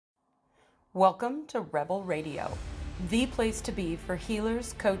Welcome to Rebel Radio, the place to be for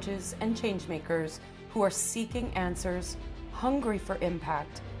healers, coaches, and changemakers who are seeking answers, hungry for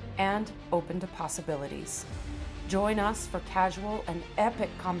impact, and open to possibilities. Join us for casual and epic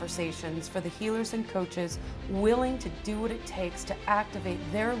conversations for the healers and coaches willing to do what it takes to activate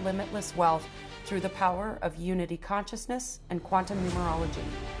their limitless wealth through the power of unity consciousness and quantum numerology.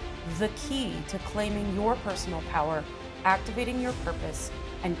 The key to claiming your personal power, activating your purpose,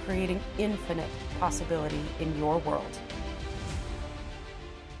 and creating infinite possibility in your world.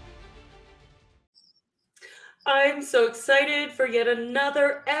 I'm so excited for yet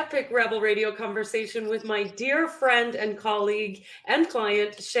another epic Rebel Radio conversation with my dear friend and colleague and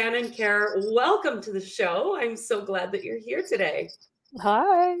client, Shannon Kerr. Welcome to the show. I'm so glad that you're here today.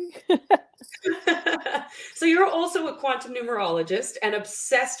 Hi. So you're also a quantum numerologist and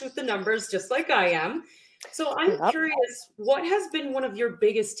obsessed with the numbers, just like I am. So I'm curious, what has been one of your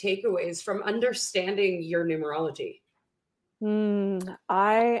biggest takeaways from understanding your numerology?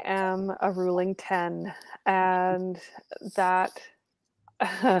 I am a ruling 10, and that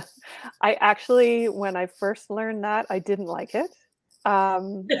I actually, when I first learned that, I didn't like it,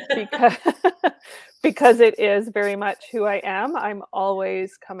 because because it is very much who I am. I'm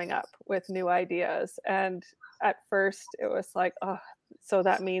always coming up with new ideas, and at first it was like, oh, so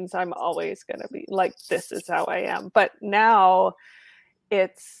that means I'm always going to be like, this is how I am. But now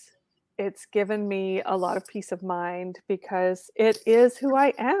it's given me a lot of peace of mind because it is who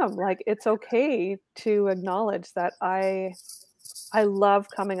I am. Like, it's okay to acknowledge that I love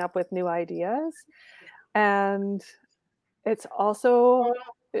coming up with new ideas. And it's also,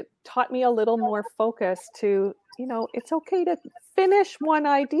 it taught me a little more focus to, it's okay to finish one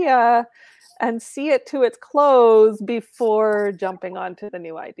idea and see it to its close before jumping onto the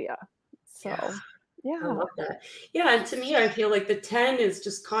new idea. So I love that. Yeah, and to me, I feel like the 10 is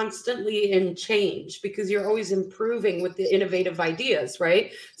just constantly in change because you're always improving with the innovative ideas,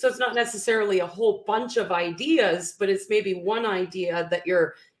 right? So it's not necessarily a whole bunch of ideas, but it's maybe one idea that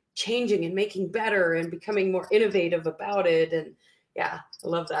you're changing and making better and becoming more innovative about it. And yeah, I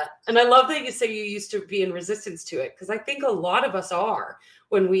love that. And I love that you say you used to be in resistance to it because I think a lot of us are.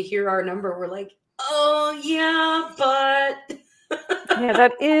 When we hear our number, we're like, oh, yeah, but. yeah,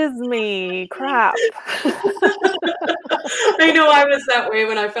 that is me. Crap. I know I was that way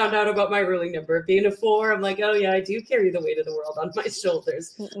when I found out about my ruling number. Being a 4, I'm like, oh yeah, I do carry the weight of the world on my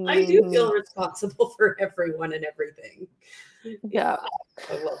shoulders. I do feel responsible for everyone and everything. Yeah.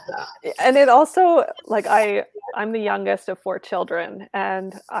 I love that. And it also, like, I'm the youngest of 4 children,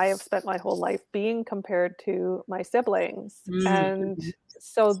 and I have spent my whole life being compared to my siblings. And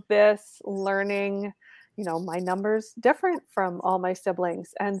so this learning, my number's different from all my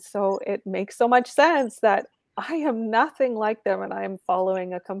siblings. And so it makes so much sense that I am nothing like them and I am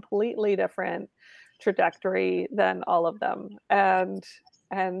following a completely different trajectory than all of them. And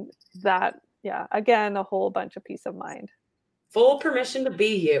that, yeah, again, a whole bunch of peace of mind. Full permission to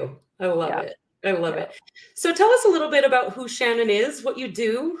be you. I love Yeah. it. I love it. So tell us a little bit about who Shannon is, what you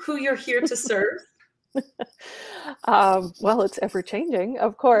do, who you're here to serve. Well, it's ever changing,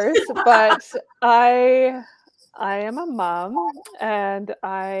 of course, but I am a mom, and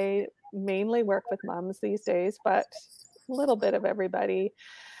I mainly work with moms these days, but a little bit of everybody.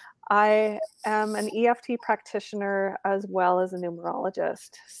 I am an EFT practitioner as well as a numerologist.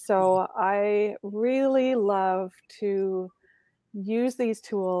 So I really love to use these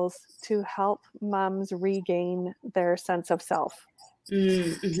tools to help moms regain their sense of self.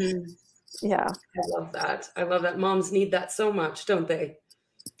 Mm-hmm. Yeah. I love that. I love that. Moms need that so much, don't they?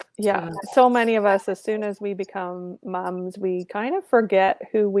 Yeah. So many of us, as soon as we become moms, we kind of forget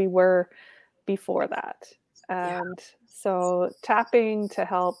who we were before that. And so tapping to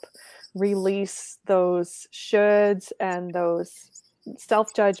help release those shoulds and those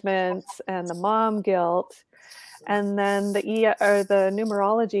self-judgments and the mom guilt, and then the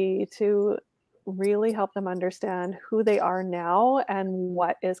numerology to really help them understand who they are now and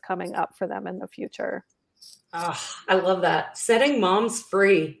what is coming up for them in the future. Oh, I love that. Setting moms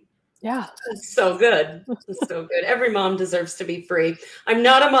free. Yeah. It's so good. It's so good. Every mom deserves to be free. I'm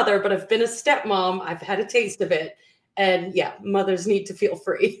not a mother, but I've been a stepmom. I've had a taste of it. And yeah, mothers need to feel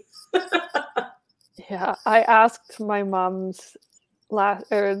free. Yeah. I asked my moms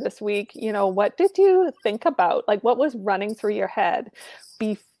this week, what did you think about? Like, what was running through your head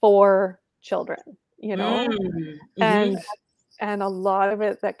before children, Mm-hmm. and a lot of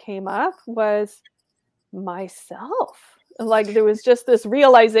it that came up was myself. Like, there was just this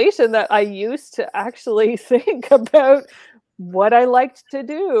realization that I used to actually think about what I liked to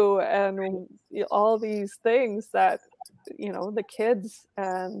do and all these things that, the kids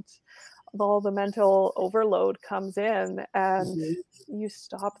and all the mental overload comes in, and Mm-hmm. you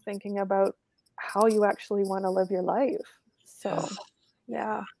stop thinking about how you actually want to live your life. So,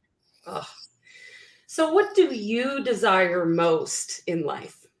 yeah. Oh. So what do you desire most in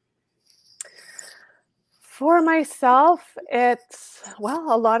life? For myself, it's,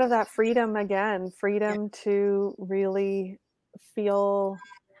 well, a lot of that freedom again, Yeah. freedom to really feel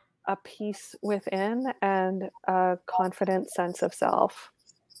a peace within and a confident sense of self.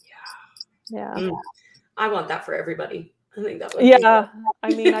 Yeah. Mm. I want that for everybody. I think that would be Yeah.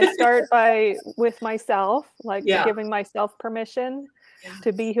 I mean, I start with myself, like yeah. giving myself permission Yeah.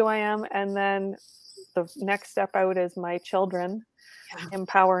 to be who I am. And then the next step out is my children, Yeah.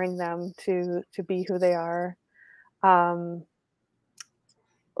 empowering them to be who they are. Um,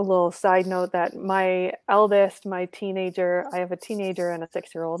 a little side note that my eldest, my teenager, I have a teenager and a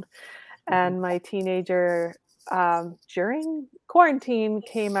 6-year-old, and my teenager during quarantine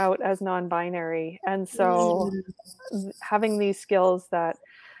came out as non-binary. And so having these skills that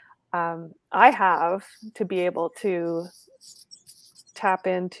I have to be able to tap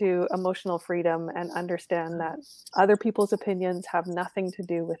into emotional freedom and understand that other people's opinions have nothing to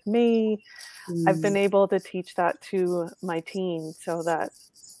do with me. I've been able to teach that to my teens so that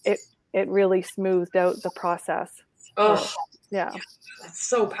it really smoothed out the process. Oh, Yeah. that's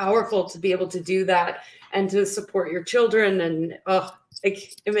so powerful to be able to do that and to support your children. And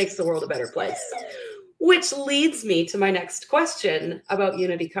it makes the world a better place. Which leads me to my next question about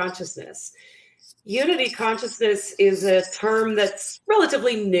unity consciousness. Unity consciousness is a term that's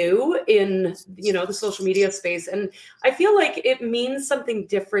relatively new in, the social media space. And I feel like it means something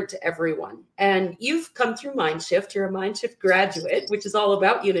different to everyone. And you've come through Mindshift. You're a Mindshift graduate, which is all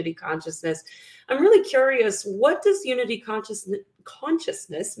about unity consciousness. I'm really curious, what does unity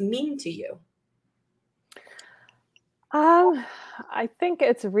consciousness mean to you? I think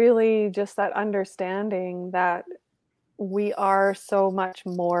it's really just that understanding that we are so much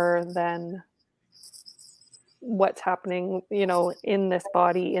more than what's happening, in this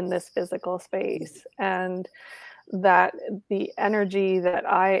body, in this physical space. And that the energy that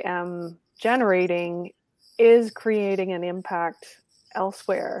I am generating is creating an impact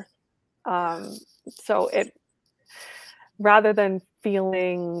elsewhere. So rather than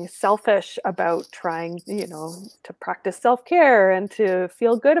feeling selfish about trying, to practice self-care and to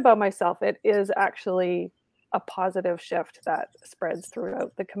feel good about myself, it is actually a positive shift that spreads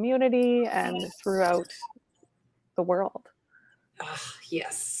throughout the community and throughout the world. Oh,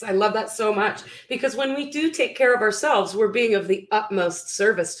 yes, I love that so much, because when we do take care of ourselves, we're being of the utmost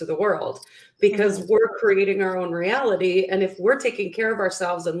service to the world, because we're creating our own reality. And if we're taking care of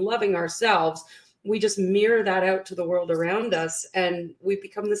ourselves and loving ourselves, we just mirror that out to the world around us, and we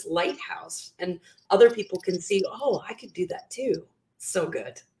become this lighthouse, and other people can see, oh, I could do that too. So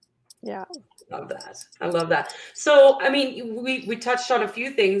good. Yeah. Love that. I love that. So, I mean, we touched on a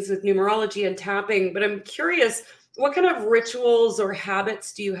few things with numerology and tapping, but I'm curious, what kind of rituals or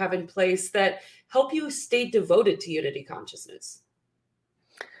habits do you have in place that help you stay devoted to unity consciousness?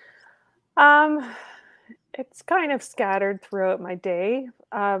 It's kind of scattered throughout my day,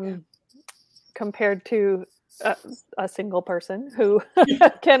 compared to a single person who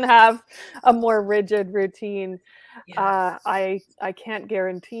can have a more rigid routine. Yeah. I can't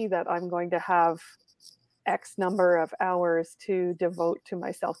guarantee that I'm going to have X number of hours to devote to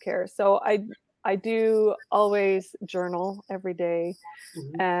my self-care. So I do always journal every day,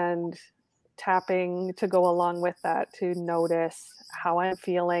 Mhm. and tapping to go along with that, to notice how I'm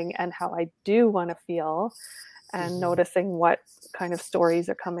feeling and how I do want to feel, and Mhm. noticing what kind of stories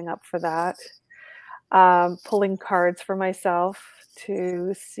are coming up for that. Pulling cards for myself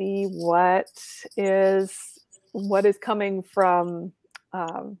to see what is coming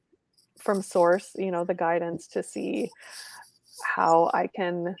um, from source, the guidance, to see how I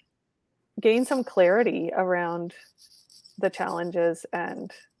can gain some clarity around the challenges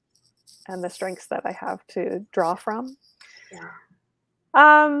and the strengths that I have to draw from. Yeah.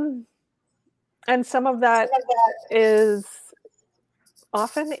 Um, and some of that is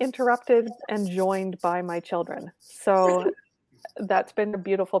often interrupted and joined by my children. So that's been a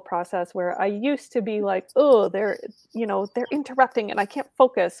beautiful process, where I used to be like, oh, they're interrupting and I can't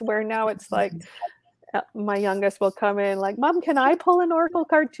focus. Where now it's like, my youngest will come in like, Mom, can I pull an oracle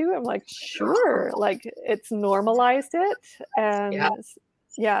card too? I'm like, sure. Like, it's normalized it. Yeah. And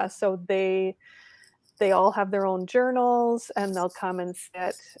yeah, so they all have their own journals, and they'll come and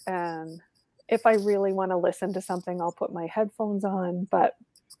sit. And if I really want to listen to something, I'll put my headphones on. But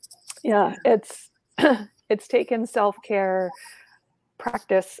yeah, it's it's taken self-care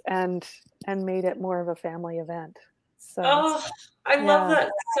practice and made it more of a family event. So, Oh, I love yeah.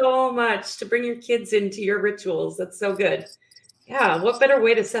 that so much, to bring your kids into your rituals. That's so good. Yeah, what better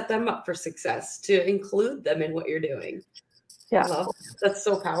way to set them up for success, to include them in what you're doing? I Yeah. love that. That's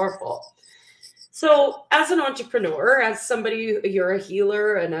so powerful. So, as an entrepreneur, as somebody, you're a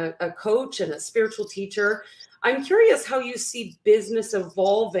healer and a coach and a spiritual teacher, I'm curious how you see business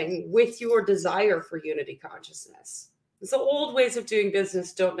evolving with your desire for unity consciousness. So, old ways of doing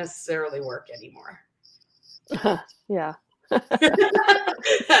business don't necessarily work anymore. Yeah.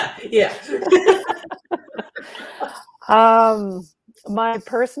 Yeah. My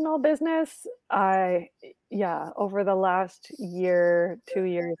personal business, over the last year, 2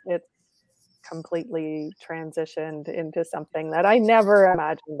 years, it's completely transitioned into something that I never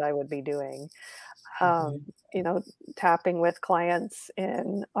imagined I would be doing. Um, Mhm. you know, tapping with clients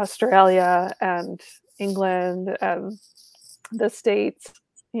in Australia and England and the States,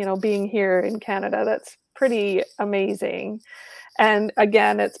 being here in Canada, that's pretty amazing. And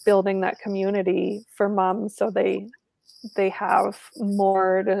again, it's building that community for moms so they have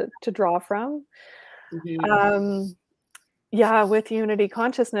more to draw from. Mhm. Um, yeah, with Unity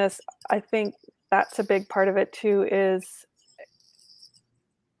Consciousness, I think that's a big part of it too, is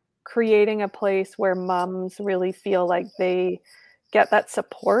creating a place where moms really feel like they get that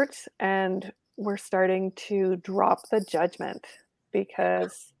support, and we're starting to drop the judgment,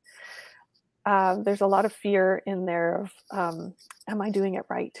 because there's a lot of fear in there of, am I doing it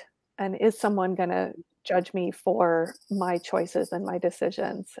right? And is someone going to judge me for my choices and my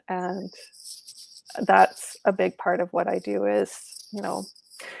decisions? And that's a big part of what I do, is,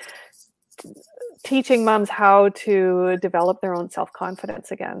 teaching moms how to develop their own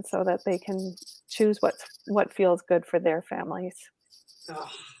self-confidence again, so that they can choose what feels good for their families. Oh,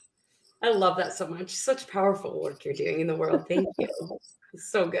 I love that so much. Such powerful work you're doing in the world. Thank you. It's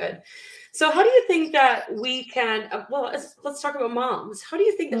so good. So, how do you think that we can? Let's talk about moms. How do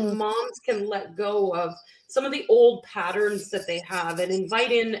you think that Mm. moms can let go of some of the old patterns that they have and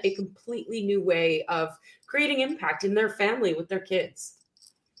invite in a completely new way of creating impact in their family with their kids?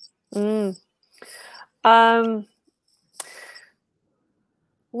 Mm. Um,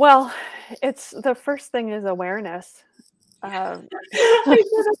 well, it's the first thing is awareness. Um, I say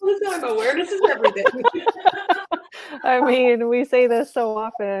that all the time. Awareness is everything. I mean, we say this so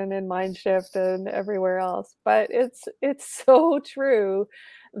often in Mindshift and everywhere else, but it's so true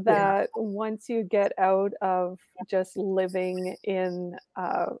Yeah. that once you get out of just living in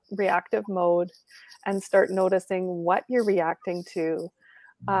reactive mode and start noticing what you're reacting to,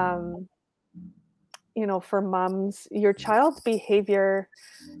 um, for moms, your child's behavior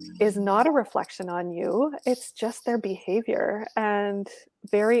is not a reflection on you. It's just their behavior. And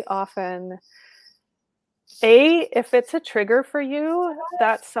very often, if it's a trigger for you,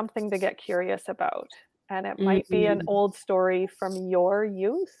 that's something to get curious about. And it might be an Mhm. old story from your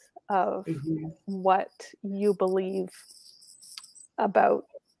youth of Mhm. what you believe about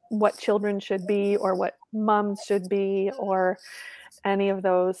what children should be, or what moms should be, or any of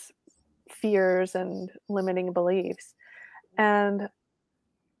those fears and limiting beliefs. And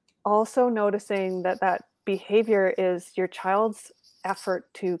also noticing that that behavior is your child's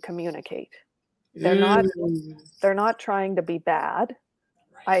effort to communicate. They're not Mm. they're not trying to be bad.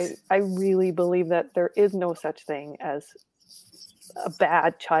 I Right. I really believe that there is no such thing as a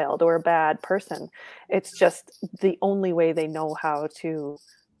bad child or a bad person. It's just the only way they know how to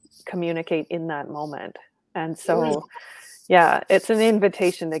communicate in that moment. And Mm. so, yeah, it's an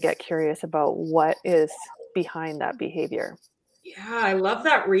invitation to get curious about what is behind that behavior. Yeah, I love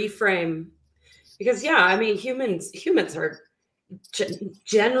that reframe because yeah, I mean humans are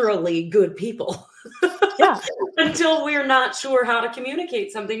generally good people Yeah. until we're not sure how to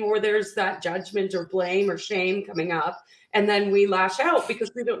communicate something or there's that judgment or blame or shame coming up and then we lash out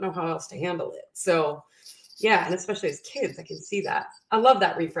because we don't know how else to handle it. So, yeah, and especially as kids, I can see that. I love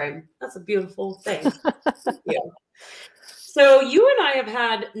that reframe. That's a beautiful thing. Yeah. So you and I have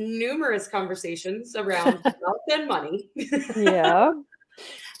had numerous conversations around wealth and money. Yeah.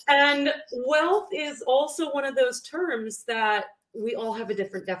 And wealth is also one of those terms that we all have a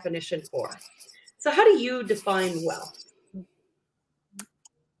different definition for. So, how do you define wealth?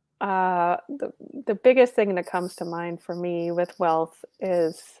 The biggest thing that comes to mind for me with wealth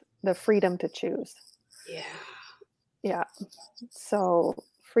is the freedom to choose. Yeah. Yeah. So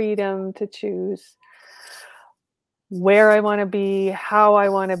freedom to choose where I want to be, how I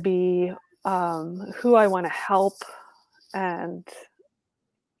want to be, who I want to help, and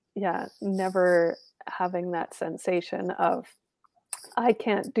yeah, never having that sensation of I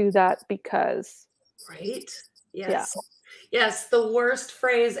can't do that because, Right? yeah, Yes. Yes. The worst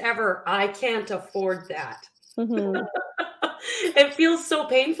phrase ever. I can't afford that. Mhm. It feels so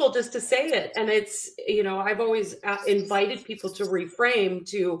painful just to say it. And it's, I've always invited people to reframe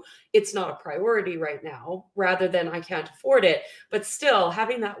to it's not a priority right now rather than I can't afford it. But still,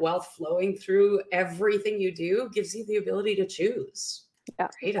 having that wealth flowing through everything you do gives you the ability to choose. Yeah.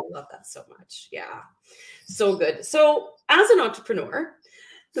 Right? I love that so much. Yeah. So good. So, as an entrepreneur,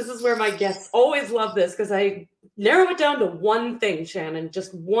 this is where my guests always love this because I narrow it down to one thing, Shannon,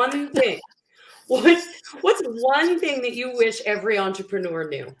 just one thing. What's one thing that you wish every entrepreneur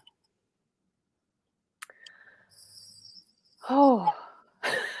knew? Oh.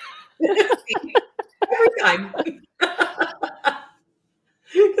 Every time.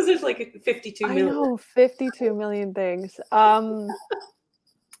 Because there's like 52 million. I know, 52 million things.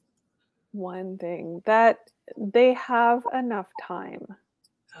 One thing that they have enough time.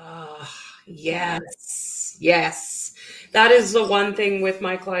 Oh, yes. Yes. That is the one thing with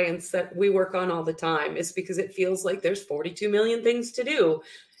my clients that we work on all the time is because it feels like there's 42 million things to do.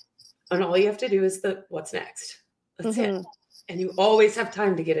 And all you have to do is what's next. That's it. And you always have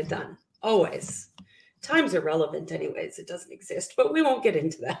time to get it done. Always. Time's irrelevant anyways. It doesn't exist, but we won't get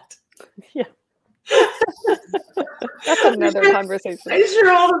into that. Yeah. That's another conversation. I'm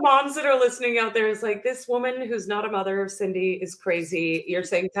sure all the moms that are listening out there is like, this woman who's not a mother, Cindy, is crazy. You're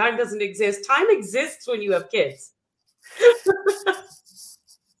saying time doesn't exist. Time exists when you have kids.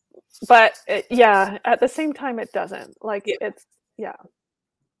 But yeah, at the same time, it doesn't. Like it's, yeah.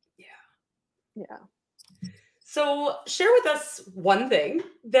 So share with us one thing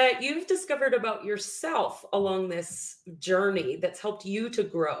that you've discovered about yourself along this journey that's helped you to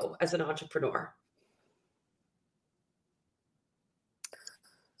grow as an entrepreneur.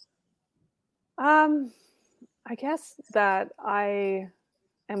 I guess that I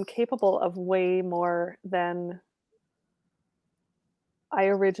am capable of way more than I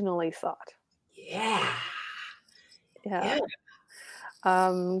originally thought. Yeah.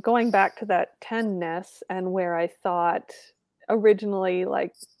 Going back to that 10ness and where I thought originally,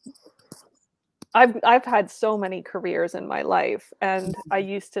 like I've had so many careers in my life, and I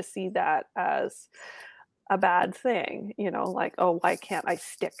used to see that as a bad thing, like, oh, why can't I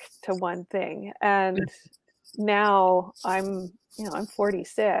stick to one thing? And now I'm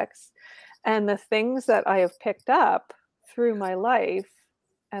 46, and the things that I have picked up through my life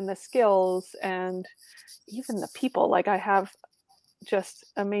and the skills and even the people, like I have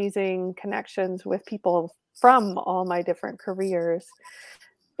just amazing connections with people from all my different careers.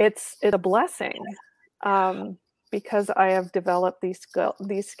 It's a blessing because I have developed these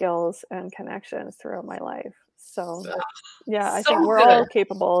skills and connections throughout my life. So yeah, I think we're all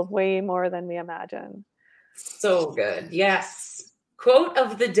capable of way more than we imagine. So good. Yes. Quote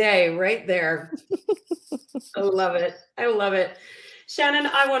of the day right there. I love it. I love it. Shannon,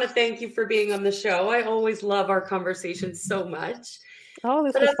 I want to thank you for being on the show. I always love our conversations so much. Oh,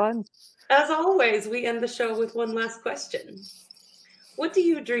 this was fun. As always, we end the show with one last question. What do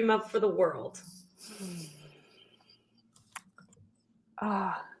you dream of for the world?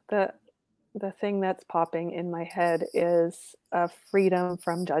 The thing that's popping in my head is a freedom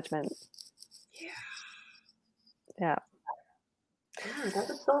from judgment. Yeah. That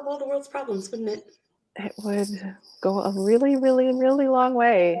would solve all the world's problems, wouldn't it? It would go a really, really, really long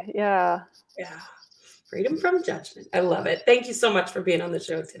way. Yeah. Freedom from judgment. I love it. Thank you so much for being on the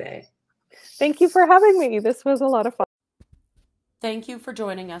show today. Thank you for having me. This was a lot of fun. Thank you for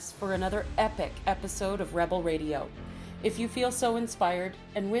joining us for another epic episode of Rebel Radio. If you feel so inspired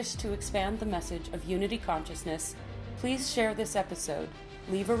and wish to expand the message of Unity Consciousness, please share this episode,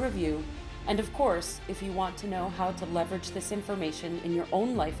 leave a review, and of course, if you want to know how to leverage this information in your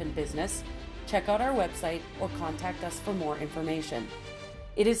own life and business, check out our website or contact us for more information.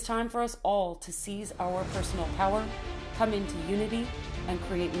 It is time for us all to seize our personal power, come into unity, and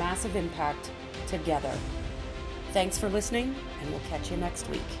create massive impact together. Thanks for listening, and we'll catch you next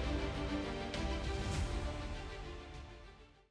week.